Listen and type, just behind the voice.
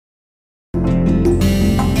Hello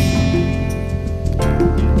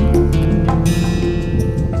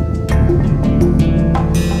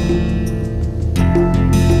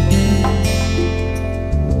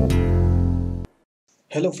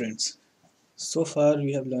friends, so far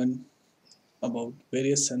we have learned about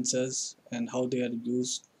various sensors and how they are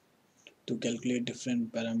used to calculate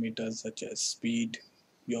different parameters such as speed,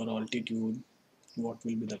 your altitude, what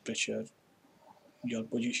will be the pressure, your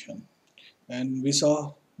position, and we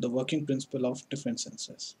saw the working principle of different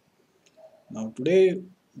sensors. Now today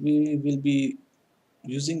we will be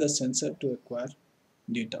using a sensor to acquire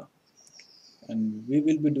data, and we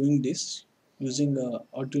will be doing this using a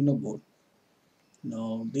Arduino board.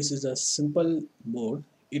 Now this is a simple board.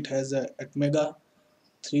 It has a Atmega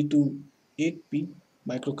 3 to 8P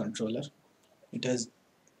microcontroller. It has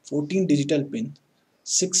 14 digital pins,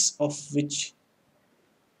 6 of which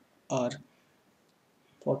are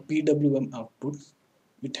for PWM output.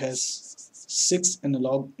 It has 6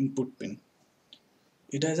 analog input pin.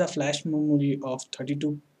 It has a flash memory of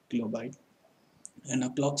 32 kilobyte and a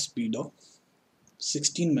clock speed of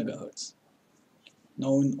 16 megahertz.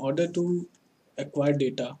 Now in order to acquire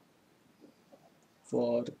data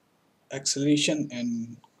for acceleration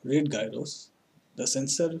and rate gyros, the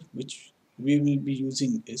sensor which we will be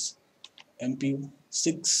using is MPU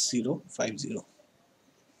 6050.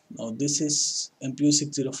 Now this is MPU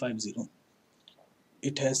 6050.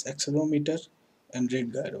 It has accelerometer and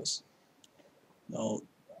rate gyros. Now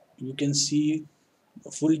you can see the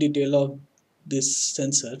full detail of this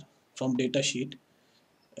sensor from datasheet,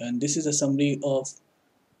 and this is a summary of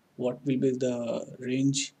what will be the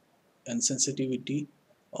range and sensitivity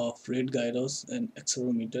of rate gyros and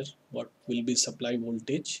accelerometer, what will be supply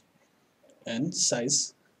voltage and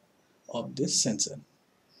size of this sensor.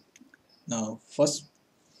 Now first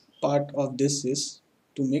part of this is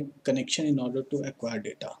to make connection in order to acquire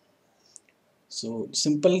data. So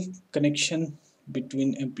simple connection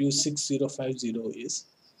between MPU 6050 is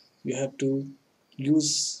we have to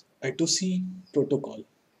use I2C protocol,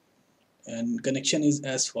 and connection is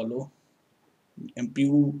as follow.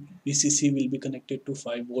 MPU VCC will be connected to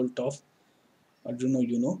 5 volt of Arduino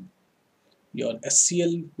Uno. Your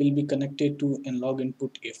SCL will be connected to analog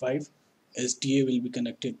input A5. SDA will be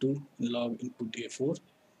connected to analog input A4,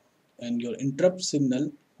 and your interrupt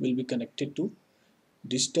signal will be connected to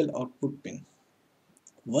digital output pin.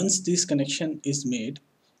 Once this connection is made,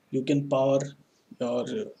 you can power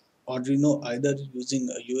your Arduino either using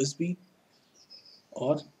a USB,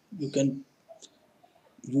 or you can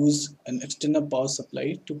use an external power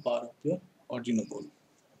supply to power up your Arduino board.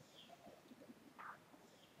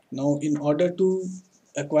 Now in order to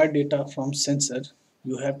acquire data from sensor,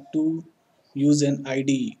 you have to use an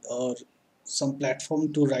IDE or some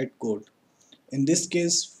platform to write code. In this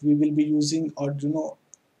case we will be using Arduino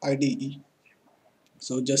IDE.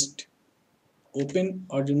 So just open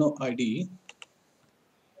Arduino IDE,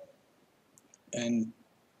 and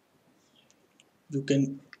you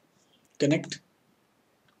can connect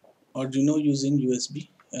Arduino using USB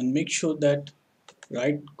and make sure that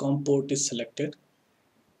right COM port is selected.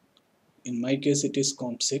 In my case it is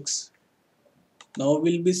COM6. Now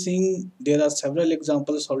we'll be seeing there are several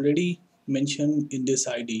examples already mentioned in this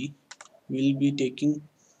IDE. We'll be taking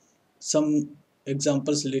some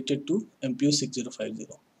examples related to MPU 6050.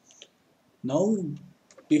 Now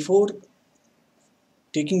before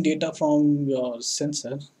taking data from your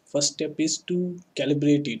sensor, first step is to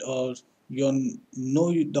calibrate it, or you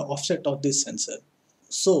know the offset of this sensor.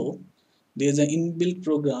 So there is an inbuilt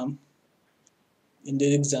program in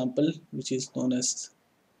the example which is known as,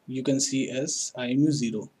 you can see as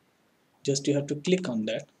IMU0. Just you have to click on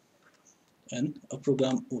that and a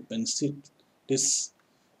program opens. This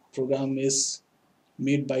program is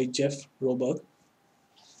made by Jeff Roberg,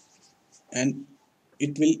 and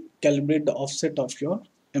it will calibrate the offset of your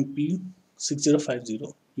MPU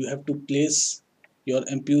 6050. You have to place your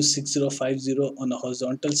MPU 6050 on a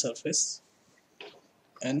horizontal surface,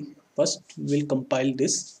 and first we'll compile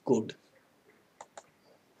this code.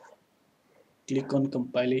 Click on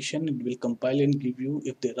compilation. It will compile and give you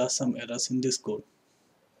if there are some errors in this code.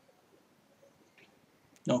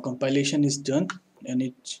 Now compilation is done and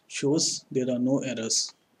it shows there are no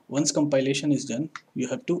errors. Once compilation is done, you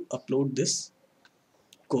have to upload this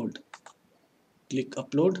code. Click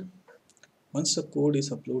upload. Once the code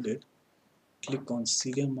is uploaded, click on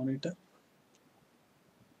serial monitor.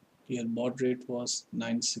 Here baud rate was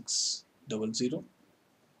 9600.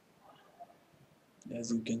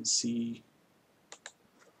 As you can see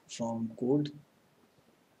from code,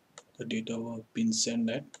 the data was been sent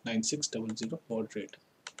at 9600 baud rate,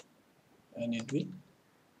 and it will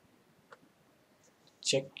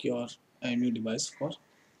check your IMU device for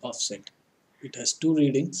offset. It has two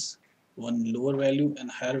readings, one lower value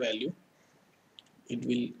and higher value. It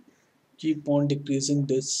will keep on decreasing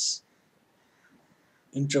this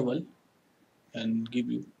interval and give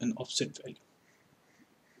you an offset value.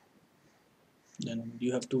 Then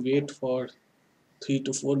you have to wait for 3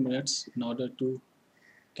 to 4 minutes in order to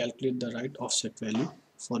calculate the right offset value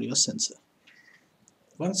for your sensor.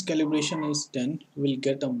 Once calibration is done, you will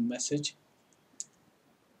get a message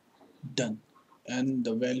done, and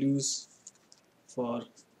the values for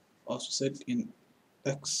offset in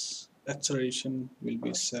x acceleration will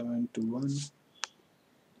be 7 to 1.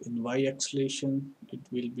 In y acceleration it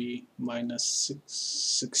will be minus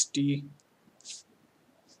 660.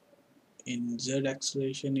 In z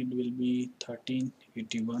acceleration it will be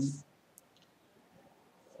 1381.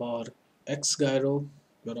 For x gyro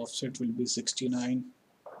your offset will be 69.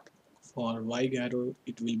 For y gyro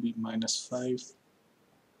it will be minus 5,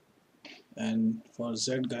 and for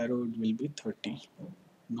z gyro it will be 30.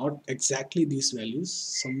 Not exactly these values,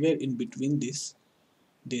 somewhere in between this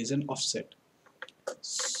there is an offset.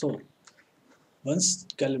 So once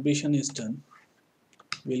calibration is done,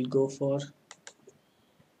 we'll go for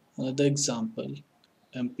another example,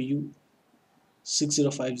 MPU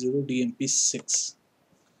 6050 DMP6.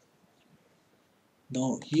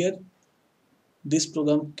 Now here this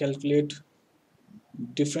program calculate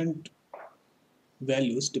different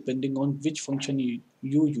values depending on which function you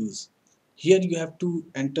use. Here you have to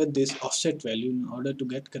enter this offset value in order to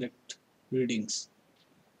get correct readings.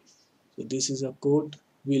 So this is a code.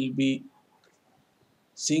 We'll be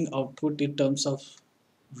seeing output in terms of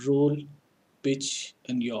roll, pitch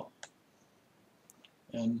and yaw.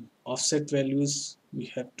 And offset values we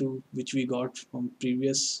have to, which we got from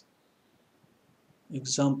previous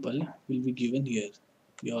example, will be given here.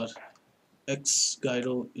 Your x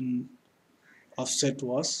gyro in offset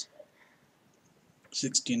was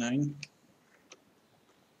 69.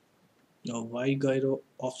 Your y gyro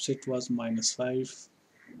offset was minus 5.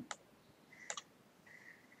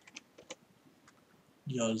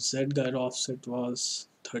 Your z gyro offset was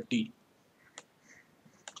 30.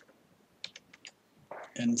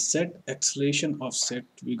 And z acceleration offset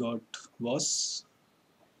we got was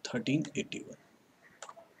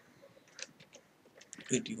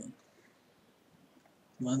 1381.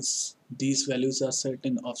 Once these values are set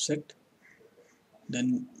in offset,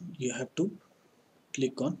 then you have to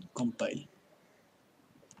click on compile.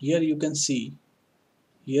 Here you can see,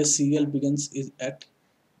 here serial begins is at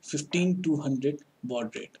 15200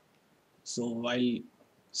 baud rate. So while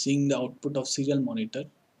seeing the output of serial monitor,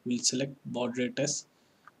 we'll select baud rate as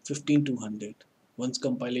 15200. Once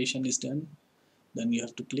compilation is done, then you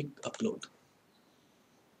have to click upload.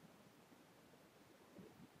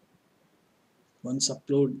 Once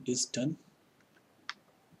upload is done,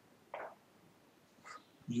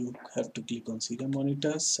 you have to click on serial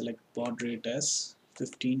monitor, select baud rate as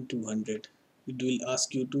 15200. It will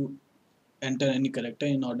ask you to enter any character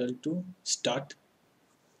in order to start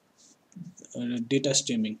data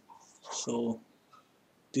streaming. So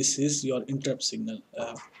this is your interrupt signal.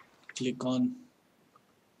 Click on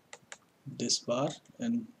this bar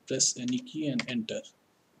and press any key and enter,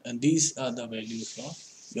 and these are the values of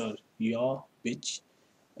your yaw, pitch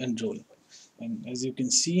and roll. And as you can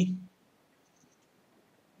see,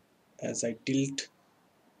 as I tilt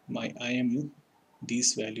my IMU,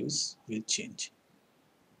 these values will change.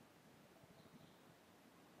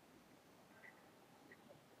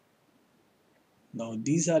 Now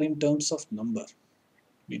these are in terms of number.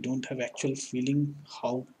 We don't have actual feeling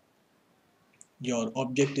how your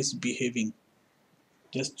object is behaving.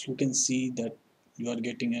 Just you can see that you are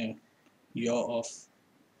getting a yaw of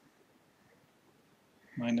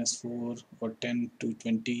 -4 or 10 to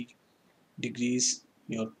 20 degrees,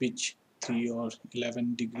 your pitch 3 or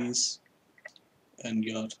 11 degrees, and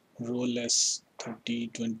your roll as 30,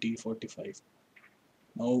 20, 45.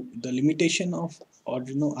 Now the limitation of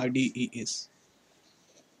Arduino IDE is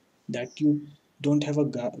that you don't have a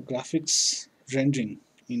graphics rendering.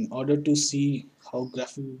 In order to see how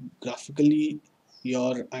graphically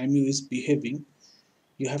your IMU is behaving,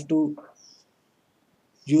 you have to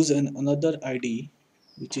use another IDE,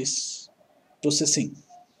 which is processing.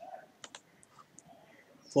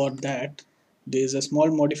 For that, there is a small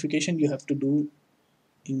modification you have to do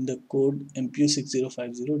in the code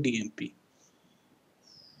MPU6050DMP.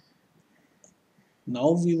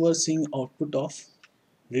 Now we were seeing output of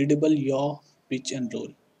readable yaw, pitch and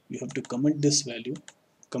roll. You have to comment this value,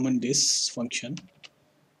 comment this function,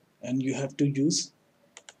 and you have to use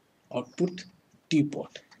output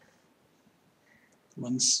teapot.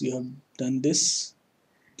 Once you have done this,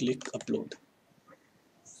 click upload.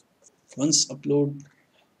 Once upload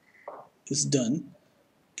is done,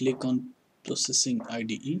 click on processing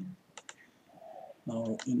IDE.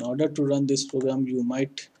 Now in order to run this program you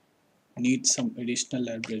might need some additional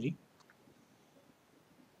library.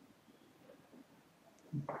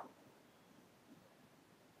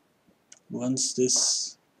 Once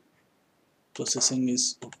this processing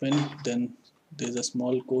is open, then there's a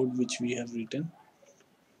small code which we have written.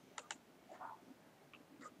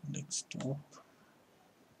 Desktop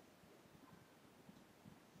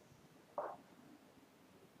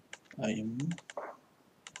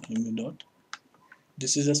IMU dot.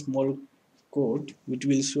 This is a small code which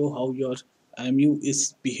will show how your IMU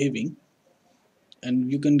is behaving,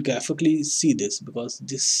 and you can graphically see this because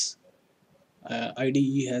this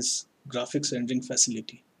IDE has graphics rendering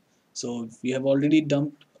facility. So we have already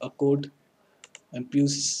dumped a code MPU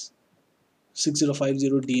 6050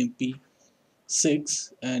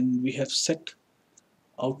 DMP6, and we have set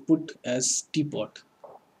output as teapot.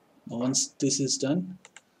 Now once this is done,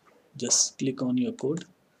 just click on your code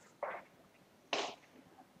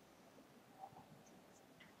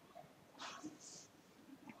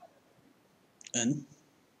and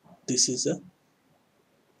this is the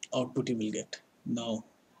output you will get. Now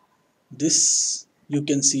this you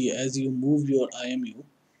can see as you move your IMU,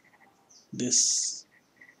 this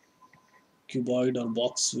cuboid or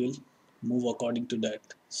box will move according to that.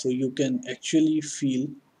 So you can actually feel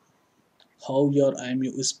how your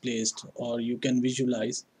IMU is placed, or you can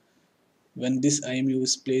visualize when this IMU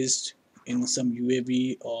is placed in some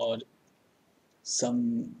UAV or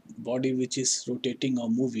some body which is rotating or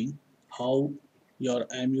moving, how your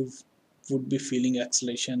IMU would be feeling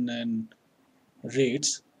acceleration and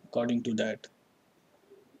rates according to that.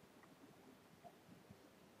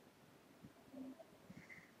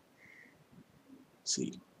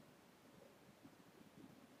 See,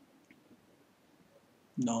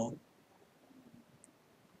 now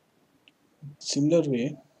similar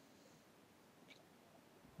way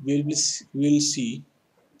we'll see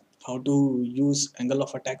how to use angle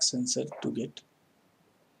of attack sensor to get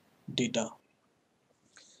data.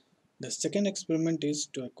 The second experiment is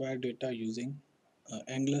to acquire data using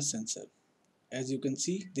angular sensor. As you can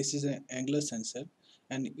see, this is an angular sensor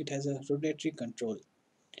and it has a rotatory control.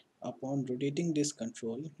 Upon rotating this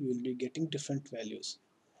control, you will be getting different values.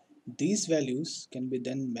 These values can be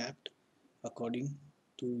then mapped according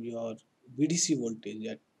to your VDC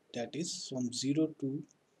voltage, that is from 0 to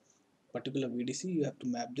particular VDC you have to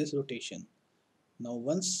map this rotation. Now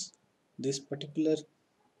once this particular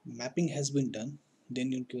mapping has been done,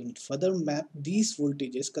 then you can further map these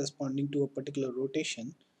voltages corresponding to a particular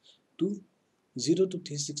rotation to 0 to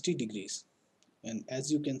 360 degrees. And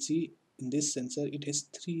as you can see in this sensor, it has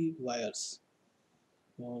three wires.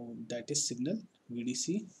 Now that is signal,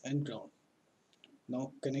 VDC and ground.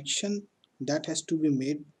 Now connection that has to be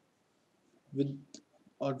made with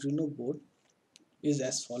Arduino board is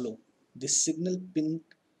as follow. This signal pin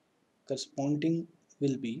corresponding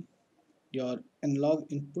will be your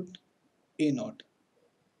analog input A0,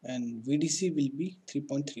 and VDC will be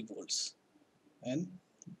 3.3 volts, and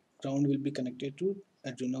ground will be connected to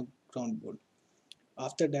Arduino ground board.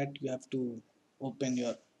 After that you have to open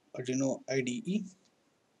your Arduino IDE.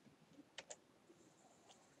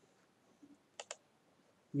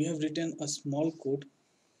 We have written a small code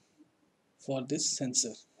for this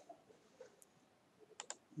sensor.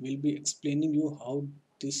 We'll be explaining you how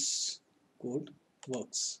this code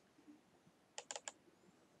works.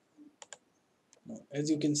 Now, as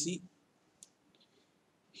you can see,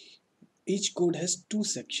 each code has two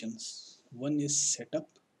sections. One is setup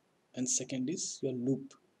and second is your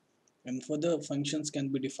loop. And further functions can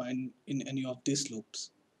be defined in any of these loops.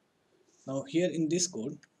 Now here in this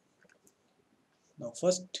code, now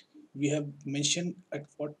first we have mentioned at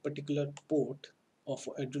what particular port of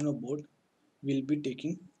Arduino board will be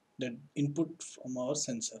taking the input from our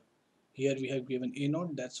sensor. Here we have given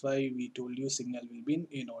A0, that's why we told you signal will be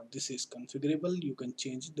in A0. This is configurable, you can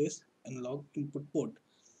change this analog input port.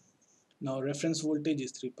 Now reference voltage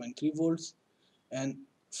is 3.3 volts and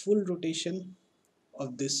full rotation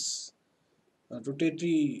of this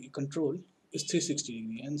rotatory control is 360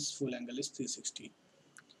 degree and full angle is 360.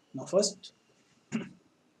 Now first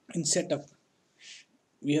in setup,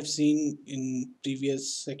 we have seen in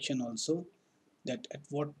previous section also that at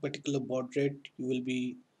what particular baud rate you will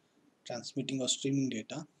be transmitting or streaming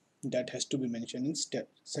data, that has to be mentioned in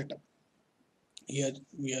setup. Here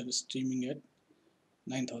we are streaming at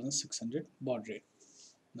 9600 baud rate.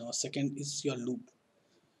 Now second is your loop.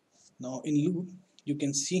 Now in loop you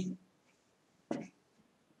can see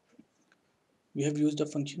we have used a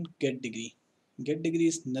function get degree. Get degree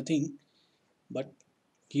is nothing but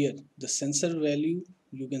Here the sensor value,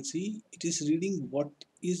 you can see it is reading what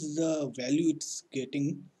is the value it's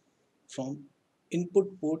getting from input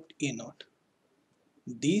port A0.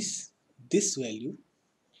 This value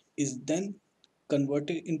is then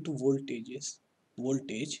converted into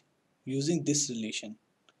voltage using this relation.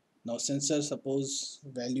 Now sensor suppose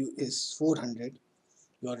value is 400,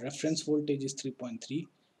 your reference voltage is 3.3,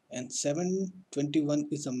 and 721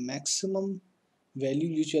 is a maximum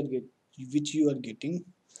value which you are getting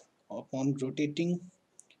upon rotating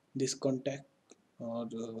this contact or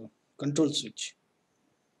control switch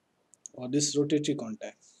or this rotatory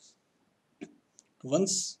contact.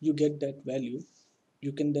 Once you get that value,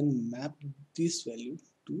 you can then map this value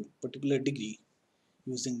to particular degree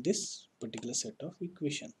using this particular set of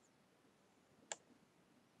equation.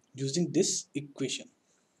 Using this equation,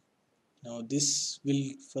 now this will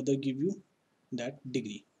further give you that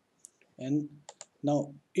degree. And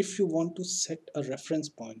now if you want to set a reference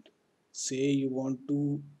point, say you want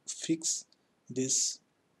to fix this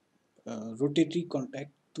rotatory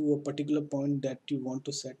contact to a particular point that you want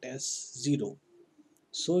to set as 0,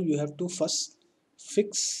 so you have to first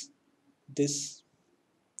fix this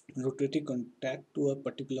rotatory contact to a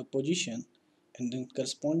particular position, and then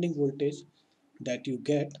corresponding voltage that you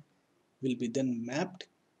get will be then mapped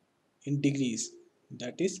in degrees.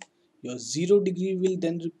 That is, your 0 degree will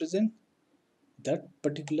then represent that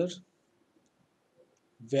particular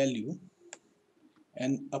value,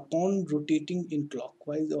 and upon rotating in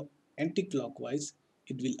clockwise or anti-clockwise,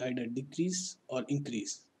 it will either decrease or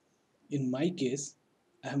increase. In my case,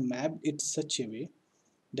 I have mapped it such a way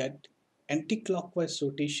that anti-clockwise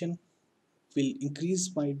rotation will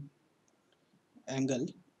increase my angle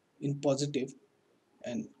in positive,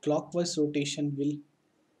 and clockwise rotation will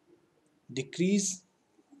decrease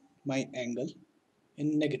my angle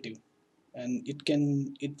in negative, and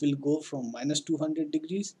it will go from minus 200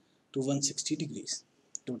 degrees to 160 degrees,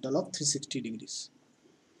 total of 360 degrees.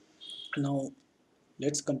 Now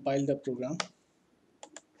let's compile the program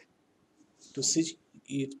to see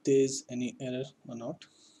if there is any error or not.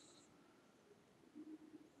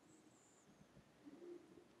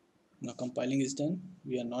 Now compiling is done,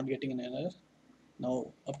 we are not getting an error.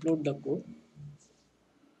 Now upload the code.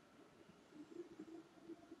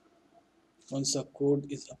 Once the code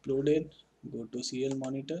is uploaded, go to serial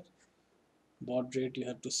monitor, baud rate you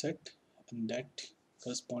have to set, and that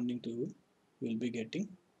corresponding to you will be getting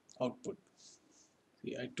output.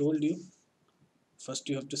 See, I told you first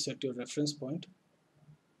you have to set your reference point.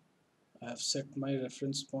 I have set my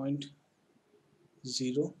reference point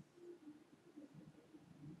 0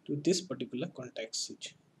 to this particular contact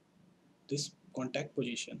switch, this contact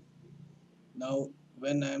position. Now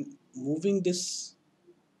when I am moving this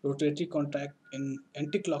rotatory contact in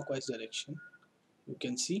anti-clockwise direction, you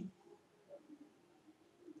can see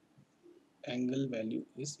angle value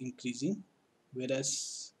is increasing,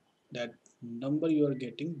 whereas that number you are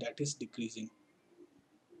getting, that is decreasing,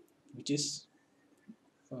 which is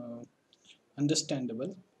uh,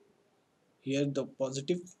 understandable. Here the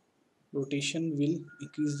positive rotation will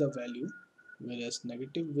increase the value, whereas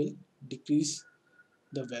negative will decrease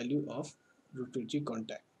the value of rotatory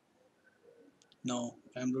contact. Now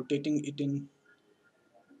I am rotating it in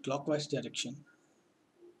clockwise direction,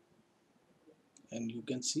 and you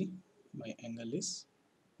can see my angle is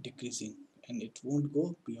decreasing, and it won't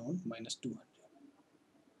go beyond minus 200.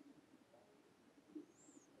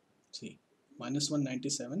 See, minus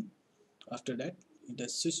 197. After that it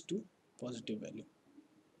has switched to positive value.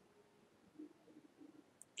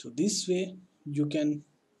 So this way you can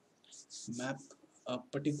map a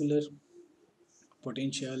particular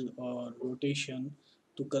potential or rotation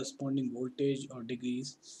to corresponding voltage or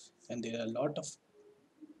degrees, and there are a lot of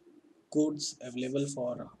codes available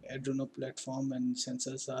for Arduino platform, and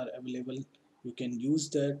sensors are available. You can use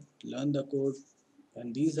that, learn the code,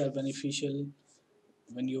 and these are beneficial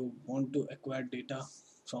when you want to acquire data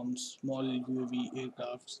from small UAV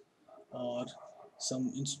aircrafts, or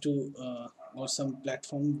some or some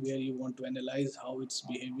platform where you want to analyze how it's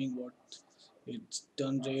behaving, what its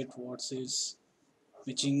turn rate, what's its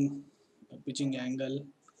pitching angle.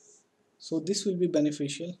 So this will be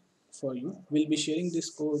beneficial for you. We'll be sharing this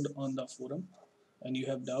code on the forum, and you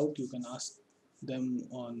have doubt you can ask them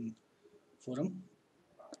on forum,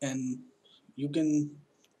 and you can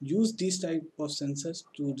use these type of sensors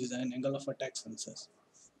to design angle of attack sensors,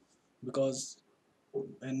 because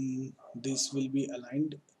when this will be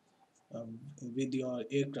aligned uh, with your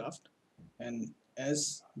aircraft, and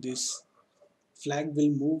as this flag will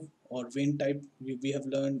move, or vane type, we have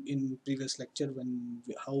learned in previous lecture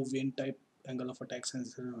how vane type angle of attack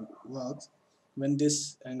sensor works. When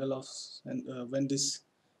this angle of and when this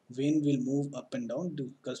vane will move up and down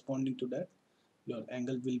corresponding to that your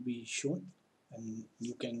angle will be shown, and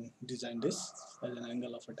you can design this as an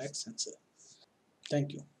angle of attack sensor.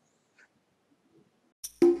 Thank you.